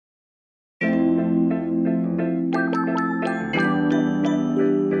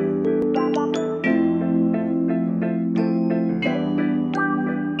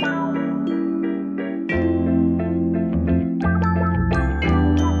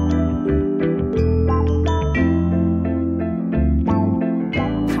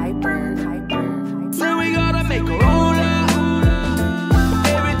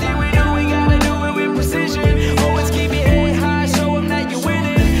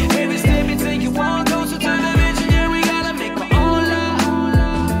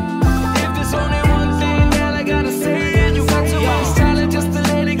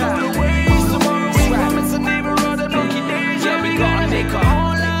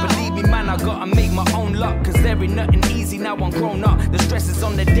gotta make my own luck, cause there ain't nothing easy now I'm grown up. The stresses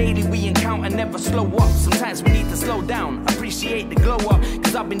on the daily we encounter never slow up. Sometimes we need to slow down, appreciate the glow up,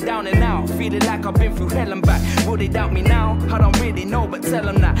 cause I've been down and out, feeling like I've been through hell and back. Will they doubt me now? I don't really know, but tell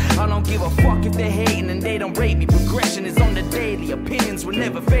them that I don't give a fuck if they're hating and they don't rate me. Progression is on the daily, opinions will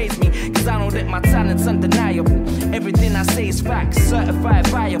never faze me, cause I know that my talent's undeniable. Everything I say is facts, certified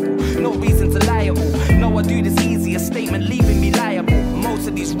viable, no reason to liable. No, I do this easy, a statement leaving me liable. Most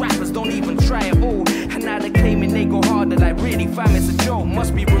of these rappers don't even try at all, and now they're claiming they go harder, like really fam, it's a joke.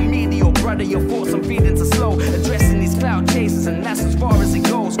 Must be remedial, brother, your thoughts I'm feeding too slow. Addressing these cloud chasers, and that's as far as it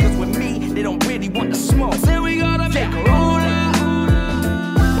goes, cause with me, they don't really want the smoke. So we gotta make a roll out.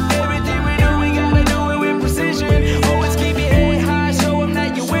 Everything we do, we gotta do it with precision. Always keep your head high, show them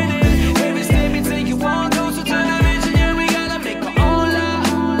that you're winning. Every step you take, you want closer to the vision. Yeah, we gotta make a all out.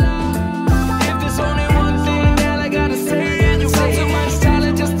 If there's only one thing that I gotta say, you got too much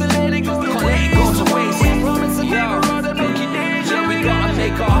talent just to let it go to waste. Let it go to waste. We promise to never run to make it days. Yeah, we gotta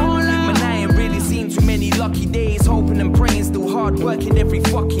make a all out. Man, I ain't really seen too many lucky days, hoping and praying, still hard working every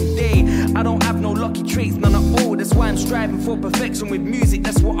fucking day. I don't have no lucky traits, none at all. That's why I'm striving for perfection with music,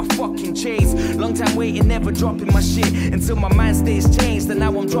 that's what I fucking chase. Long time waiting, never dropping my shit until my mind stays changed, and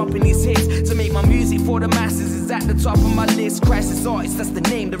now I'm dropping these hits to make my music for the masses. Is at the top of my list. Crisis artist, that's the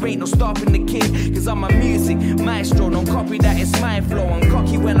name, there ain't no stopping the kid, cause I'm a music maestro. Don't copy that, it's my flow. I'm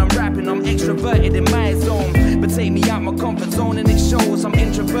cocky when I'm rapping, I'm extroverted in my zone, but take me out my comfort zone and it shows. I'm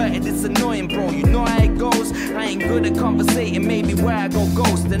introverted, it's annoying, bro, you know how it goes. I ain't good at conversating, maybe where I go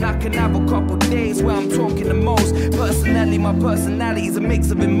ghost, and I can have a couple days where I'm talking the most. Personally, my personality's a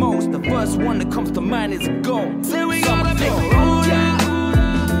mix of emotions. The first one that comes to mind is a goal. So we gotta make a roll out.